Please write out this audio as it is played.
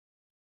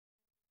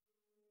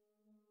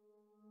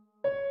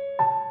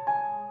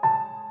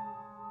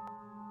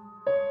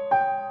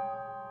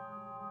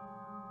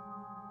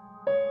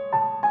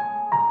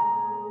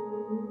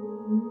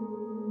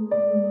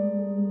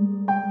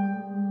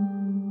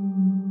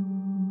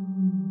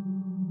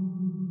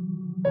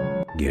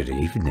Good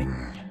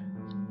evening.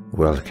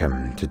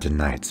 Welcome to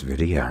tonight's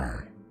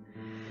video.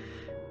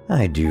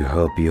 I do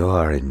hope you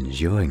are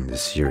enjoying the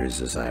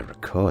series as I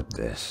record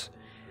this.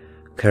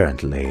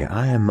 Currently,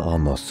 I am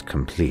almost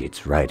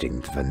complete writing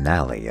the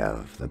finale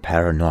of the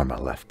Paranormal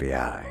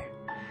FBI.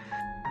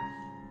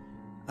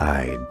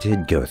 I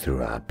did go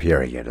through a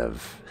period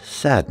of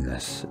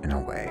sadness, in a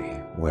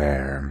way,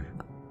 where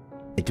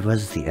it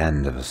was the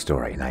end of a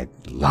story and I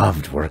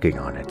loved working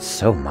on it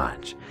so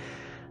much.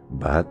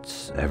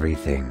 But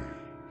everything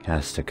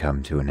has to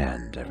come to an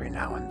end every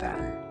now and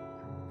then.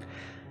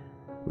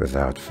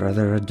 Without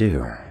further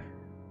ado,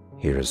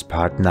 here is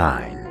Part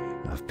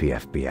 9 of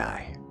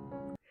PFBI.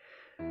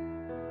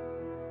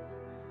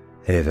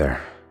 Hey there.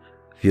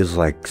 Feels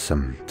like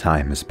some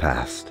time has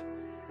passed.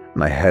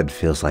 My head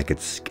feels like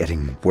it's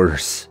getting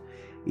worse.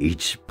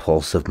 Each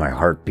pulse of my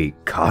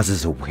heartbeat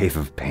causes a wave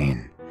of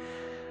pain.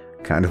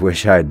 Kinda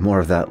wish I had more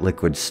of that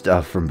liquid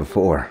stuff from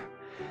before.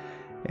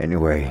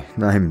 Anyway,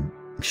 I'm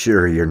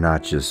sure you're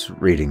not just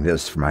reading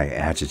this for my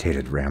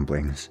agitated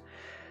ramblings.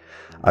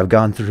 I've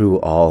gone through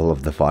all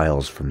of the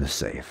files from the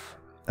safe.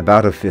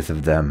 About a fifth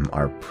of them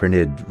are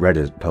printed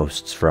Reddit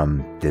posts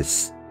from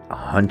this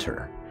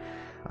hunter.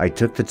 I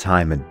took the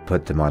time and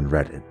put them on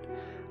Reddit.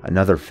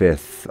 Another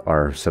fifth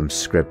are some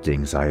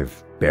scriptings I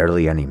have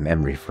barely any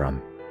memory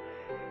from,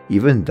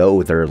 even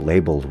though they're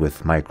labeled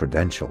with my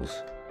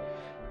credentials.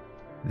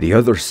 The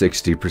other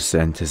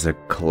 60% is a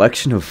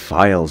collection of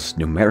files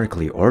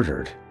numerically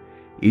ordered.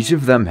 Each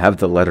of them have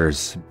the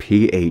letters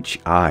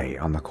PHI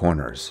on the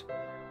corners.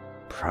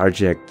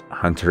 Project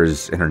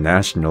Hunters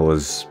International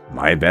is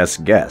my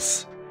best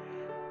guess.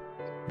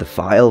 The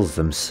files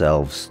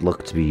themselves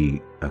look to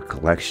be a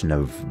collection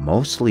of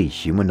mostly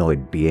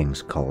humanoid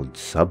beings called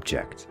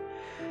Subject.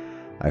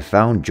 I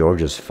found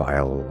George's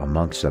file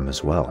amongst them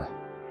as well.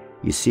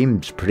 He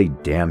seemed pretty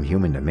damn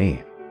human to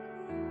me.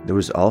 There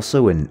was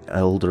also an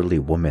elderly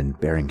woman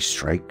bearing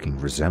striking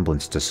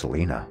resemblance to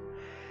Selena.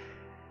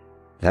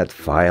 That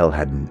file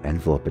had an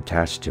envelope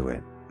attached to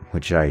it,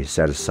 which I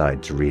set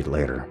aside to read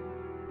later.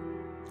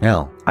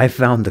 Hell, I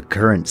found the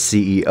current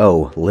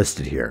CEO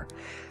listed here,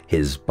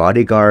 his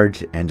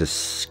bodyguard, and a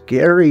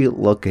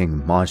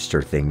scary-looking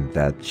monster thing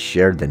that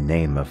shared the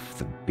name of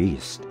the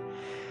beast.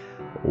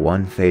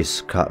 One face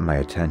caught my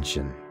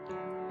attention,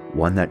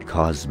 one that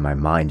caused my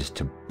mind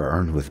to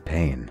burn with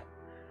pain.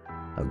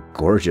 A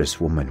gorgeous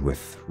woman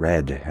with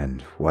red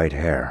and white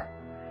hair.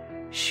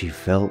 She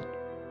felt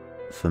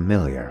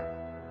familiar.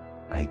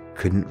 I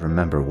couldn't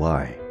remember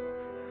why.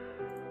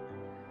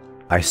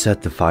 I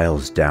set the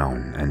files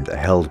down and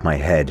held my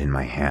head in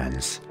my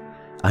hands.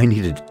 I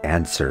needed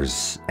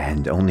answers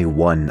and only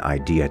one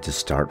idea to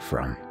start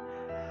from.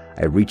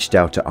 I reached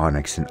out to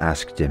Onyx and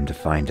asked him to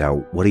find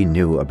out what he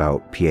knew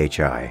about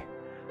PHI.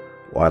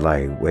 While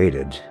I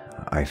waited,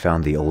 I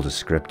found the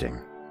oldest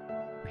scripting.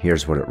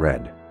 Here's what it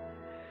read.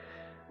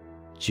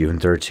 June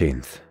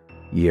 13th,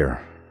 year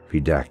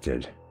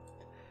redacted.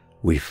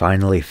 We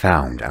finally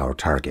found our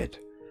target.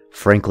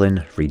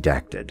 Franklin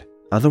Redacted,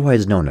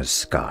 otherwise known as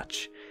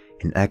Scotch,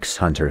 an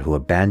ex-hunter who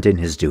abandoned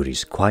his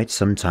duties quite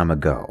some time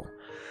ago,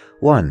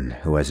 one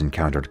who has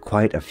encountered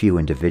quite a few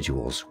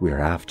individuals we're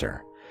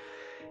after.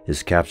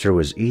 His capture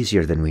was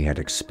easier than we had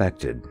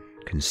expected,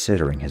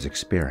 considering his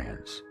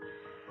experience.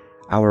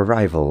 Our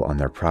arrival on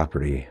their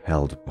property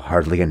held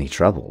hardly any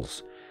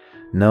troubles.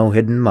 No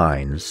hidden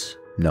mines,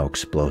 no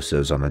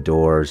explosives on the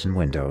doors and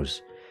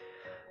windows.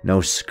 No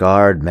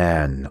scarred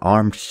man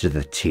armed to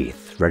the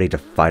teeth, ready to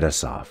fight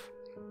us off.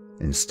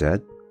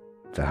 Instead,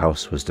 the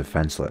house was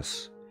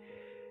defenseless.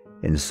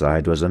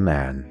 Inside was a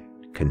man,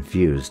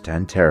 confused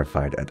and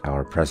terrified at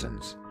our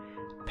presence,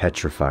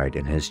 petrified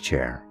in his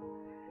chair.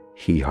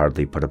 He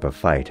hardly put up a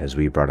fight as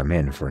we brought him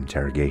in for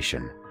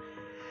interrogation.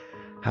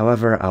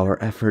 However, our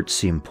efforts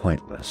seemed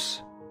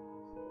pointless.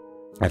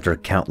 After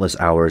countless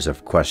hours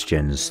of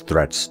questions,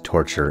 threats,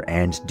 torture,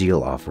 and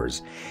deal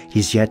offers,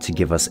 he's yet to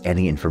give us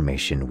any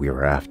information we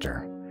were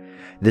after.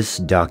 This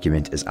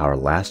document is our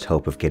last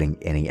hope of getting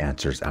any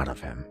answers out of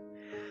him.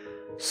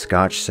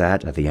 Scotch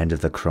sat at the end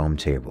of the chrome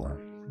table.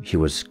 He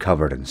was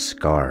covered in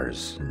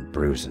scars and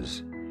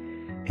bruises.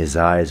 His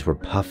eyes were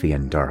puffy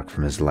and dark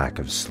from his lack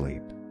of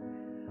sleep.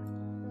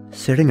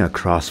 Sitting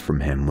across from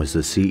him was the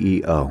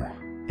CEO,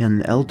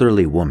 an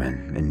elderly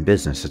woman in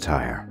business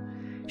attire.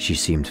 She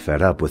seemed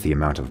fed up with the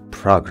amount of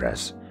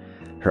progress.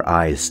 Her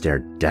eyes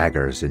stared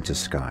daggers into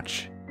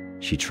Scotch.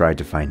 She tried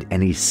to find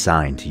any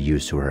sign to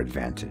use to her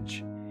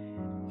advantage.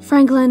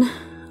 Franklin,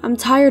 I'm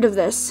tired of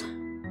this.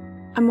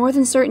 I'm more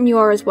than certain you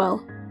are as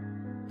well.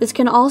 This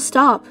can all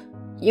stop.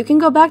 You can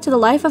go back to the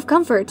life of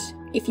comfort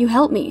if you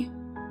help me.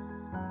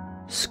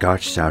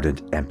 Scotch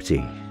sounded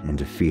empty and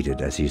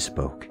defeated as he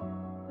spoke.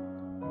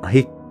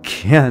 I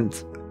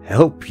can't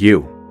help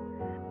you.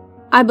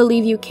 I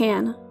believe you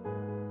can.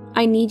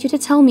 I need you to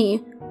tell me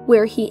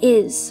where he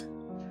is.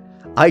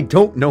 I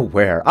don't know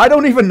where. I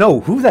don't even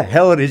know who the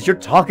hell it is you're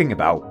talking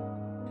about.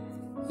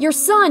 Your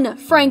son,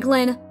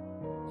 Franklin.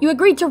 You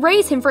agreed to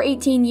raise him for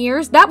 18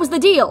 years. That was the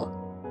deal.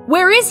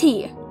 Where is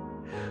he?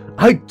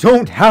 I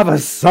don't have a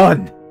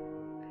son.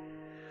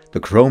 The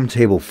chrome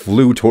table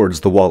flew towards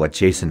the wall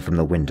adjacent from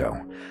the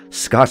window.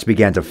 Scott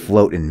began to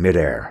float in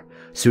midair.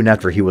 Soon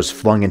after, he was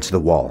flung into the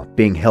wall,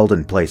 being held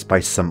in place by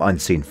some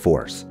unseen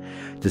force.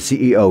 The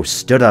CEO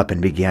stood up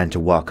and began to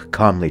walk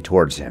calmly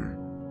towards him.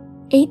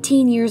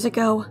 18 years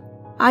ago,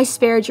 I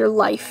spared your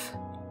life.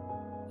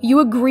 You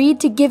agreed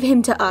to give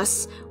him to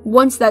us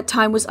once that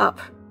time was up.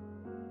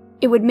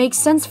 It would make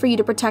sense for you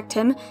to protect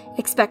him,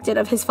 expected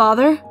of his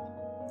father.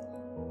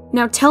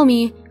 Now tell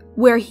me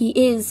where he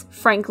is,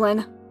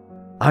 Franklin.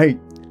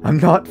 I'm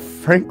not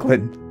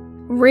Franklin.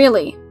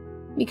 Really?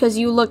 Because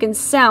you look and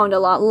sound a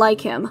lot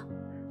like him.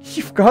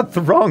 You've got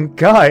the wrong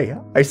guy,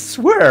 I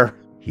swear,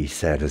 he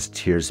said as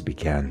tears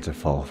began to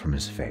fall from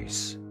his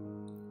face.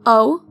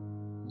 Oh?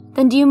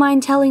 Then do you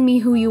mind telling me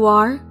who you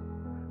are?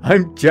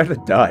 I'm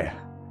Jedediah.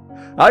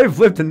 I've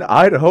lived in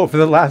Idaho for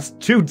the last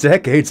 2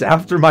 decades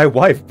after my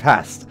wife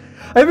passed.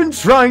 I've been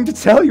trying to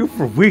tell you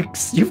for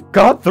weeks. You've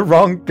got the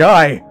wrong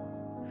guy.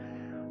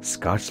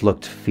 Scotch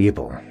looked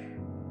feeble,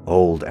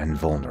 old and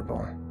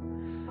vulnerable.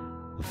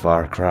 A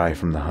far cry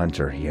from the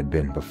hunter he had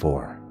been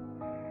before.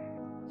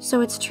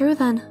 So it's true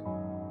then.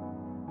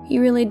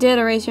 You really did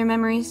erase your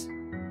memories.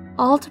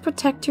 All to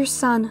protect your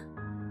son.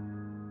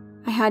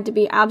 I had to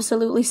be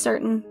absolutely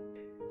certain.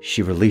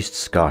 She released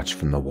Scotch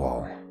from the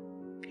wall.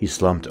 He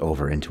slumped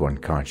over into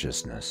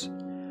unconsciousness.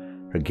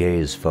 Her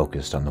gaze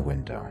focused on the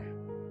window.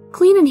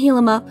 Clean and heal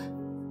him up.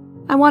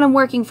 I want him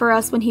working for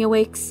us when he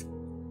awakes.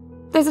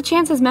 There's a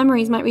chance his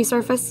memories might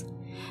resurface.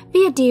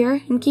 Be a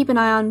dear and keep an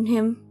eye on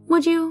him,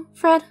 would you,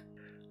 Fred?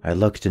 I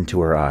looked into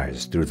her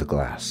eyes through the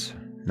glass,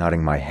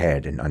 nodding my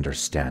head in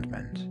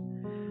understandment.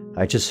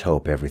 I just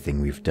hope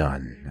everything we've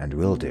done and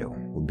will do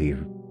will be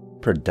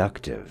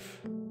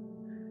productive.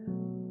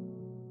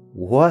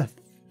 What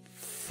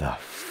the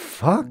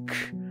fuck?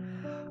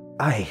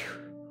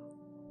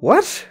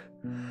 What?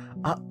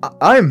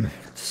 I'm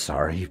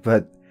sorry,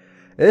 but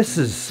this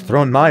has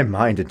thrown my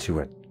mind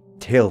into a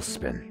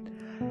tailspin.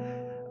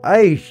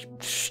 I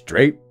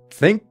straight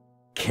think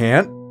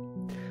can't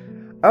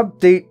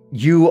update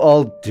you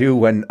all do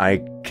when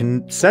I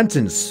can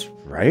sentence,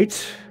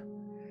 right?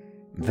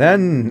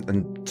 Then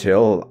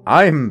until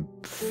I'm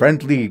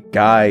friendly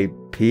guy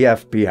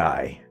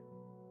PFBI.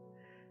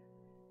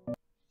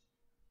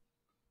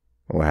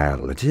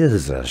 Well, it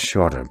is a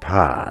shorter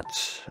part.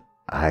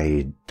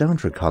 I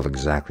don't recall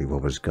exactly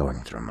what was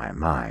going through my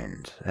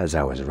mind as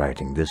I was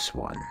writing this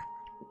one,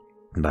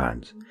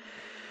 but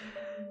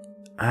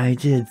I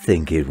did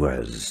think it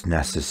was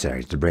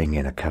necessary to bring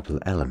in a couple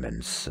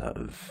elements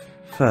of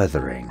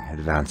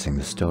advancing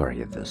the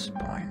story at this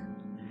point.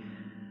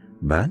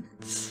 But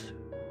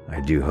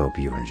I do hope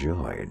you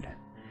enjoyed.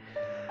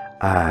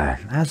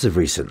 As of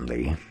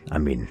recently, I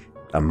mean,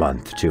 a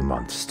month, 2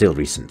 months, still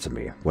recent to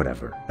me,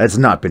 whatever. It's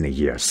not been a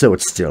year, so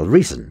it's still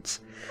recent.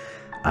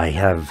 I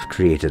have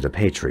created a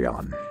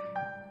Patreon.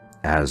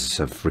 As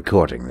of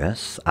recording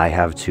this, I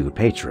have 2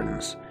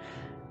 patrons,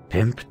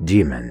 Pimp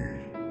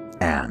Demon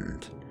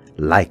and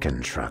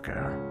Lycan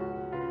Trucker.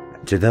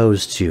 To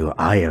those 2,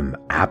 I am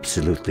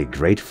absolutely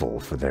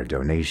grateful for their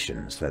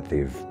donations that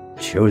they've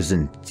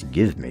chosen to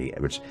give me,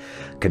 which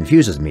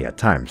confuses me at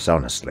times,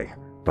 honestly,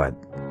 but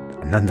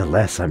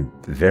nonetheless, I'm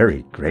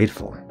very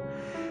grateful.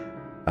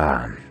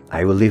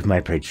 I will leave my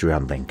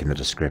Patreon link in the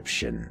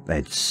description.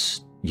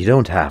 You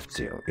don't have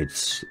to.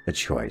 It's a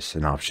choice,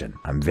 an option.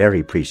 I'm very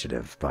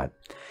appreciative, but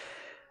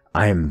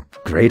I'm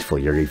grateful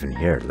you're even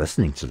here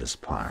listening to this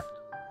part.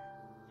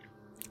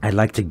 I'd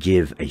like to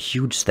give a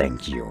huge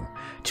thank you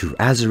to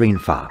Azarine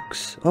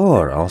Fox,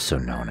 or also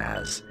known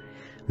as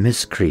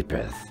Ms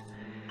Creepyth.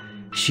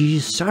 She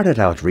started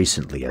out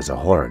recently as a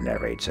horror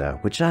narrator,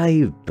 which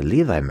I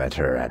believe I met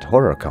her at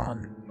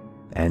HorrorCon,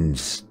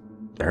 and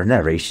her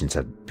narrations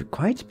have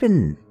quite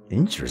been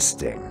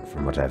interesting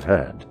from what I've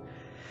heard.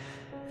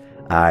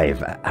 I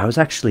was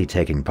actually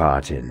taking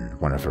part in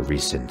one of her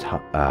recent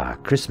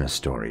Christmas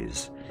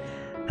stories.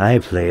 I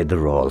played the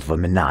role of a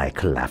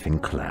maniacal laughing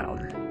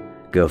clown.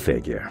 Go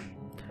figure.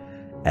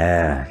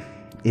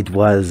 It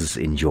was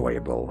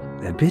enjoyable.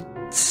 A bit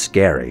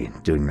scary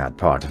doing that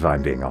part, if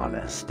I'm being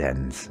honest,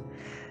 and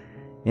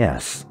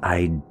yes,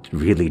 I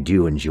really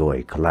do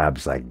enjoy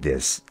collabs like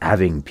this,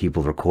 having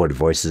people record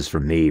voices for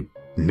me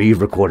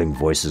recording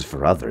voices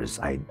for others.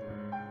 I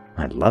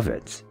love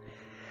it.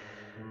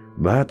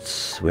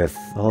 But with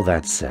all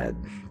that said,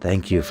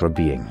 thank you for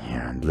being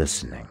here and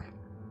listening.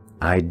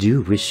 I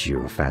do wish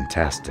you a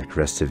fantastic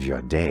rest of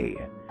your day,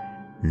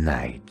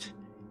 night,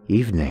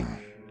 evening,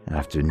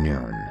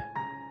 afternoon,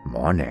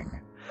 morning,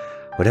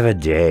 whatever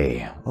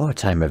day or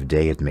time of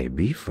day it may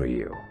be for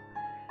you.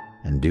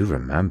 And do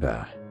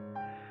remember,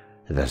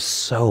 there's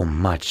so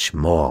much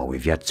more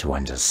we've yet to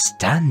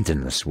understand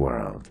in this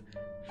world.